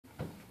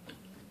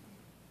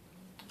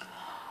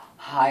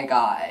Hi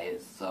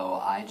guys, so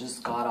I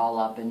just got all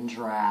up in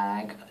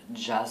drag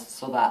just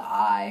so that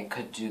I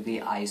could do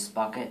the ice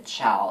bucket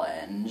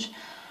challenge.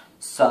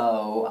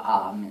 So,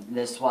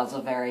 this was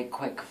a very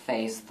quick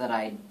face that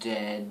I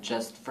did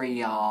just for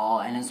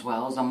y'all, and as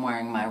well as I'm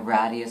wearing my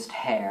rattiest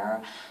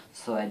hair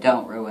so I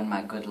don't ruin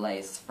my good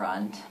lace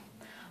front.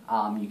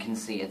 You can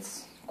see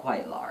it's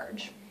quite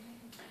large.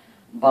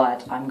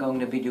 But I'm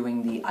going to be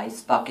doing the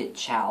ice bucket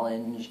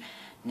challenge.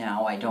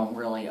 Now, I don't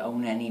really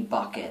own any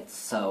buckets,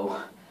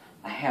 so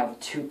I have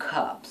 2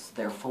 cups.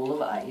 They're full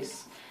of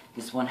ice.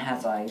 This one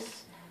has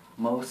ice.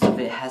 Most of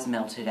it has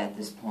melted at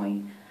this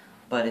point,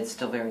 but it's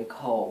still very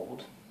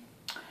cold.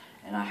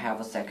 And I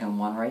have a second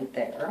one right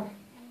there.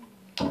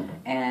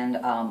 And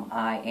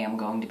I am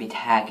going to be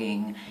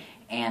tagging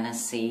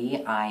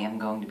Annecy. I am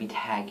going to be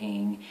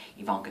tagging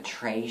Evonka,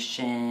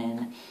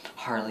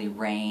 Harlee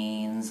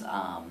Rains,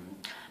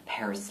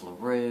 Paris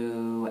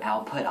LaRue.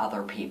 I'll put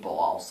other people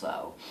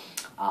also.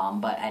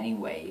 But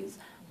anyways,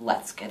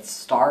 let's get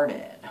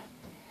started.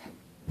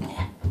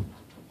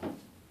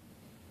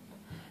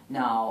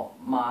 Now,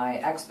 my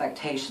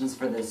expectations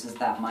for this is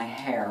that my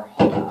hair,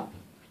 hold up.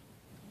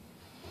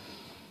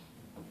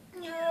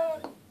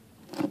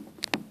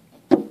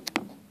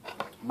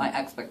 My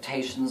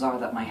expectations are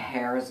that my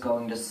hair is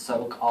going to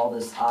soak all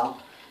this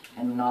up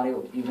and not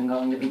even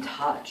going to be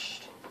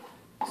touched.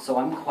 So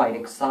I'm quite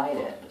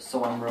excited.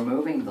 So I'm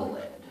removing the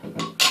lid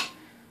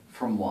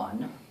from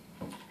one,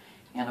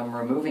 and I'm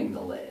removing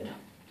the lid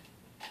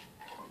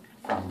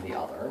from the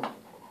other.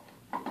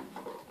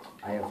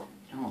 I have,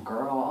 oh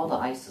girl, all the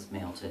ice is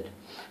melted.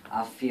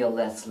 I feel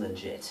less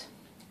legit.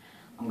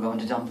 I'm going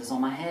to dump this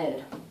on my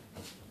head.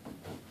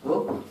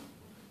 Ooh.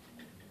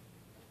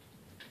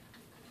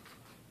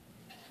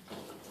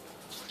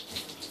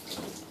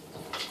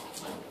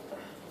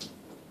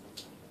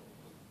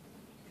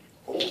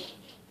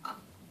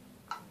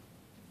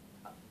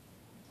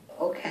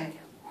 Okay.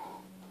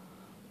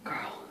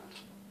 Girl.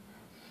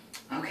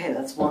 Okay,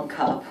 that's 1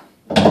 cup.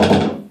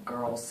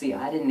 Girl, see,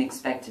 I didn't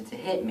expect it to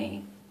hit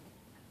me.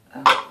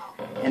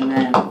 And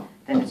then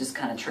it just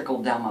kind of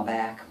trickled down my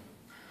back.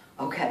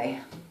 Okay.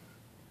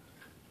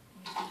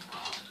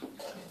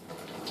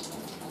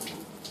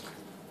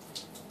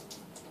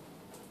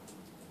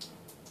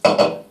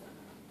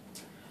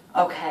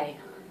 Okay.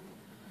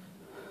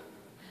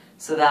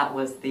 So that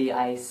was the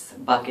ice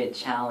bucket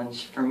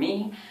challenge for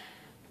me.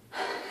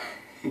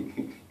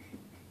 You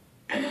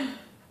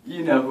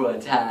know who I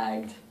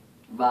tagged.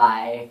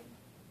 Bye.